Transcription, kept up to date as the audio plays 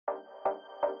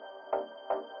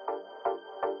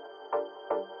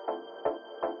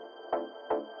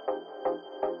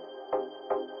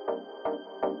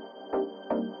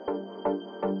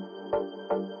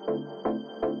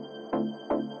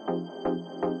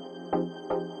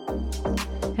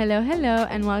Hello,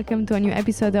 and welcome to a new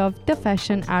episode of The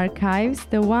Fashion Archives,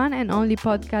 the one and only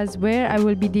podcast where I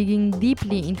will be digging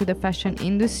deeply into the fashion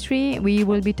industry. We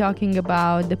will be talking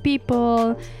about the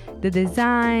people, the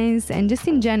designs, and just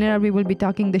in general, we will be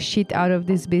talking the shit out of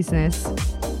this business.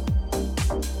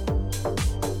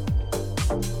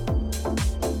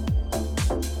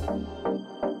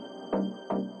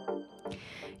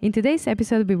 In today's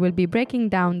episode, we will be breaking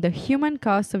down the human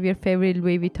cost of your favorite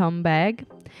Louis Vuitton bag.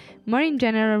 More in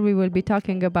general, we will be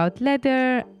talking about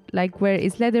leather, like where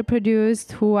is leather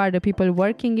produced, who are the people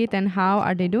working it, and how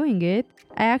are they doing it.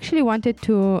 I actually wanted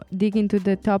to dig into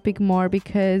the topic more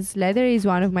because leather is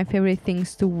one of my favorite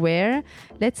things to wear.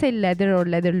 Let's say leather or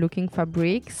leather-looking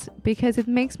fabrics, because it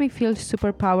makes me feel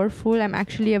super powerful. I'm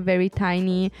actually a very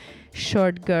tiny,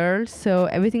 short girl, so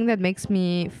everything that makes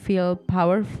me feel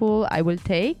powerful, I will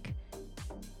take.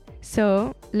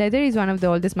 So, leather is one of the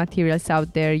oldest materials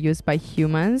out there used by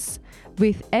humans,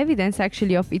 with evidence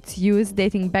actually of its use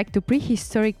dating back to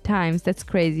prehistoric times. That's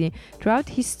crazy. Throughout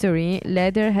history,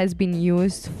 leather has been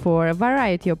used for a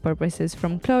variety of purposes,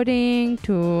 from clothing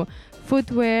to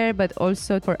footwear, but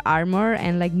also for armor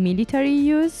and like military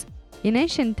use. In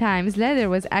ancient times, leather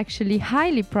was actually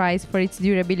highly prized for its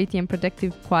durability and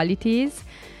protective qualities.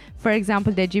 For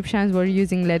example, the Egyptians were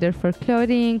using leather for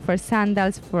clothing, for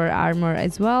sandals, for armor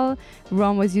as well.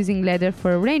 Rome was using leather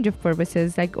for a range of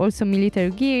purposes, like also military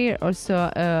gear,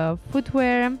 also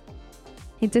footwear.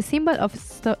 It's a symbol of,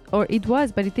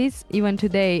 it is even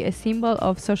today, a symbol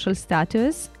of social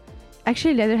status.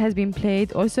 Actually, leather has been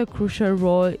played also a crucial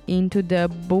role into the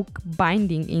book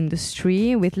binding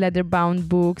industry, with leather-bound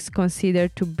books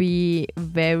considered to be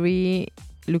very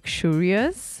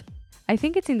luxurious. I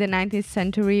think it's in the 19th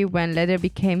century when leather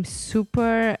became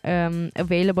super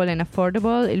available and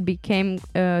affordable. It became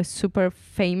a super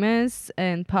famous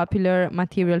and popular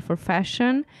material for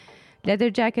fashion. Leather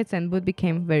jackets and boots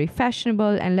became very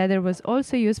fashionable, and leather was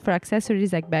also used for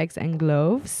accessories like bags and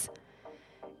gloves.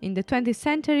 In the 20th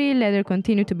century, leather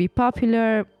continued to be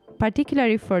popular,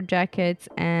 particularly for jackets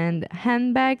and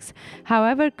handbags.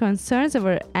 However, concerns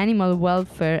over animal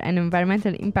welfare and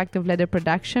environmental impact of leather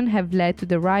production have led to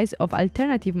the rise of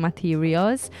alternative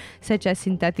materials such as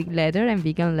synthetic leather and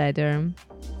vegan leather.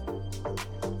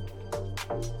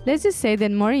 Let's just say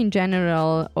that more in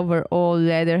general, overall,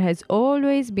 leather has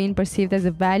always been perceived as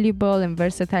a valuable and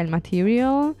versatile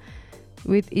material,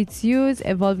 with its use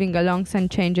evolving alongside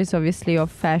changes, obviously,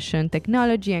 of fashion,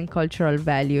 technology, and cultural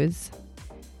values.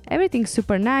 Everything's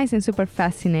super nice and super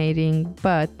fascinating,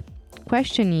 but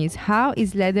question is, how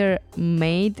is leather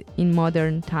made in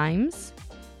modern times?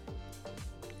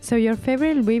 So your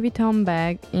favorite Louis Vuitton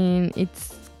bag in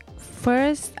its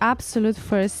absolute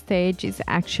first stage is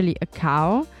actually a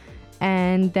cow,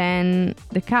 and then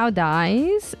the cow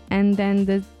dies, and then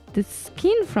the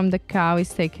skin from the cow is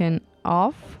taken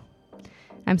off.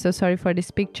 I'm so sorry for this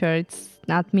picture. It's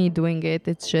not me doing it.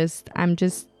 I'm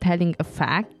just telling a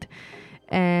fact.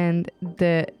 And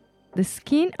the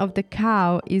skin of the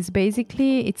cow is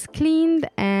basically, it's cleaned,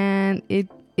 and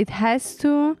it has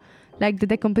to, like, the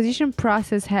decomposition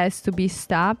process has to be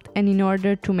stopped, and in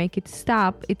order to make it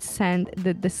stop, it's sent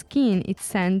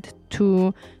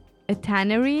to a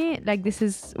tannery. Like, this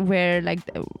is where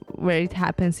it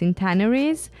happens in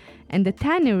tanneries, and the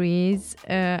tanneries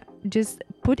just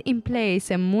put in place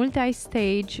a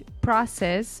multi-stage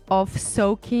process of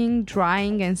soaking,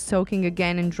 drying, and soaking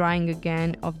again and drying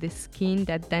again of the skin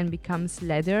that then becomes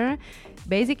leather.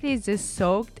 Basically, it's just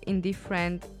soaked in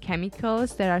different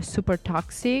chemicals that are super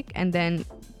toxic, and then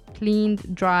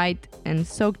cleaned, dried, and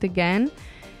soaked again.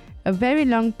 A very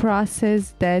long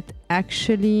process that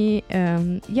actually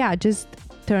just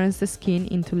turns the skin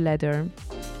into leather.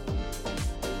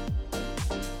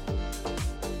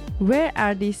 Where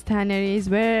are these tanneries?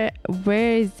 Where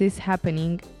is this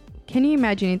happening? Can you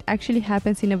imagine? It actually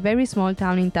happens in a very small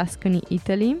town in Tuscany,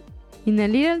 Italy. In a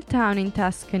little town in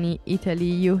Tuscany, Italy,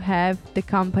 you have the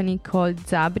company called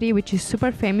Zabri, which is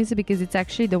super famous because it's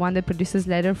actually the one that produces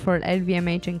leather for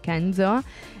LVMH and Kenzo.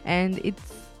 And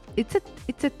it's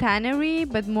a tannery,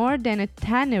 but more than a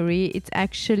tannery, it's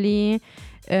actually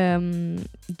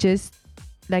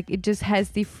it just has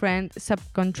different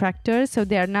subcontractors. So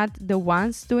they are not the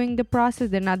ones doing the process.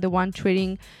 They're not the one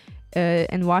treating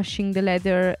and washing the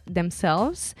leather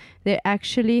themselves. They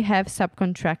actually have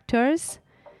subcontractors.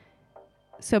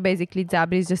 So basically,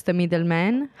 Zabri is just a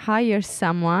middleman, hires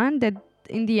someone that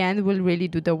in the end will really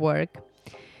do the work.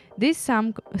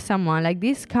 Someone like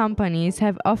these companies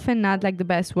have often not like the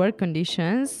best work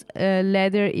conditions.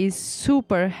 Leather is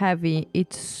super heavy,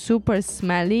 it's super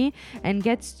smelly, and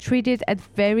gets treated at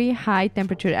very high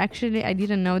temperature. Actually, I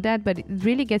didn't know that, but it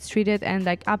really gets treated and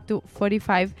like up to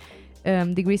 45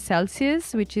 degrees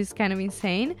Celsius, which is kind of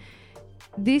insane.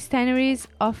 These tanneries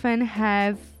often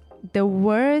have the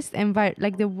worst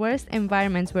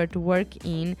environments where to work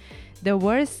in, the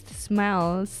worst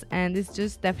smells, and it's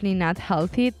just definitely not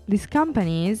healthy. These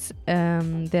companies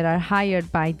that are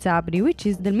hired by Zabri, which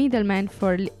is the middleman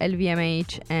for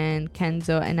LVMH and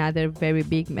Kenzo and other very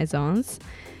big maisons,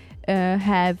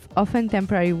 have often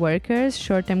temporary workers,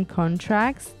 short-term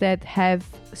contracts that have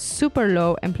super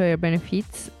low employer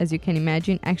benefits, as you can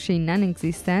imagine, actually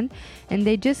non-existent, and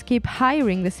they just keep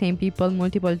hiring the same people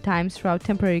multiple times throughout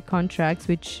temporary contracts,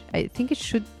 which I think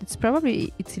it's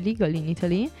illegal in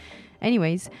Italy.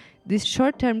 Anyways, these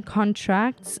short-term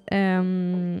contracts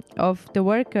of the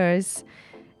workers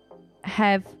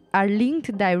are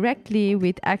linked directly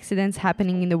with accidents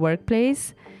happening in the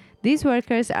workplace. These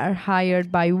workers are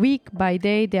hired by week, by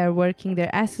day. They are working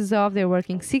their asses off. They're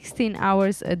working 16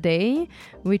 hours a day,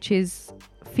 which is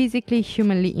physically,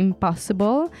 humanly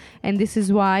impossible. And this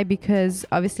is why, because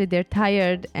obviously they're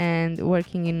tired and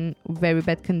working in very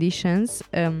bad conditions.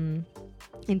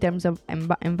 In terms of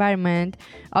environment,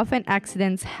 often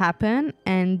accidents happen,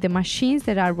 and the machines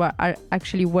that are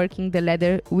actually working the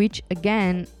leather, which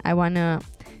again, I want to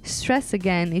stress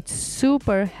again, it's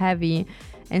super heavy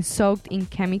and soaked in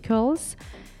chemicals.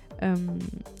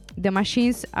 The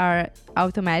machines are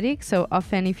automatic, so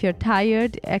often if you're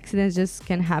tired, accidents just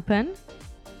can happen.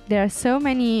 There are so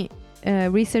many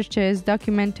researchers,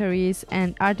 documentaries,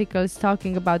 and articles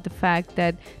talking about the fact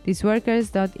that these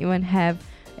workers don't even have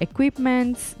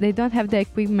equipment. They don't have the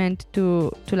equipment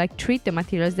to like treat the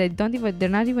materials. They're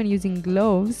not even using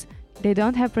gloves. They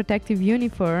don't have protective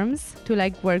uniforms to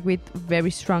like work with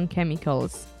very strong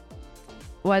chemicals.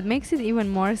 What makes it even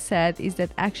more sad is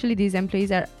that actually these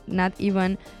employees are not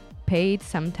even paid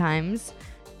sometimes,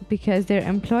 because their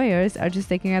employers are just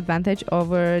taking advantage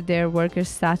over their worker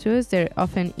status. They're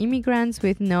often immigrants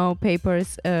with no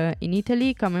papers in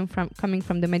Italy, coming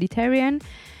from the Mediterranean,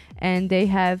 and they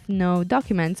have no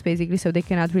documents basically, so they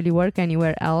cannot really work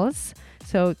anywhere else.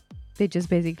 So they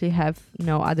just basically have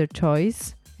no other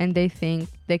choice, and they think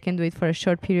they can do it for a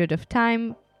short period of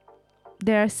time.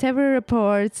 There are several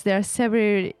reports, there are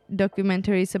several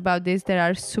documentaries about this that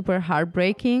are super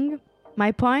heartbreaking.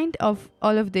 My point of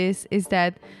all of this is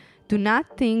that do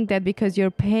not think that because you're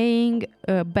paying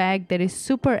a bag that is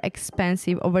super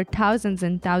expensive, over thousands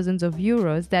and thousands of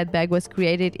euros, that bag was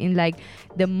created in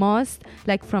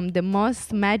from the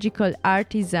most magical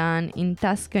artisan in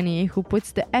Tuscany who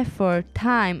puts the effort,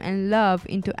 time and love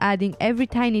into adding every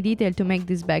tiny detail to make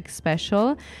this bag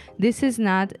special. This is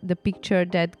not the picture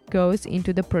that goes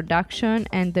into the production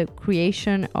and the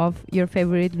creation of your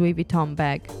favorite Louis Vuitton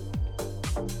bag.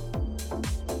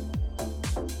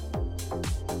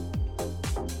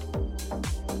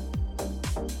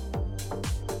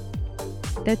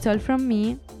 That's all from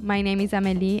me. My name is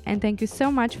Amélie, and thank you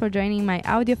so much for joining my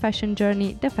audio fashion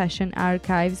journey, The Fashion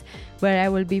Archives, where I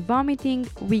will be vomiting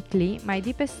weekly my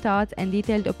deepest thoughts and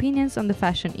detailed opinions on the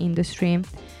fashion industry.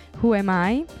 Who am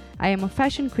I? I am a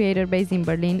fashion creator based in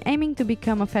Berlin, aiming to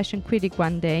become a fashion critic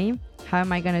one day. How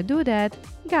am I gonna do that?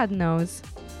 God knows.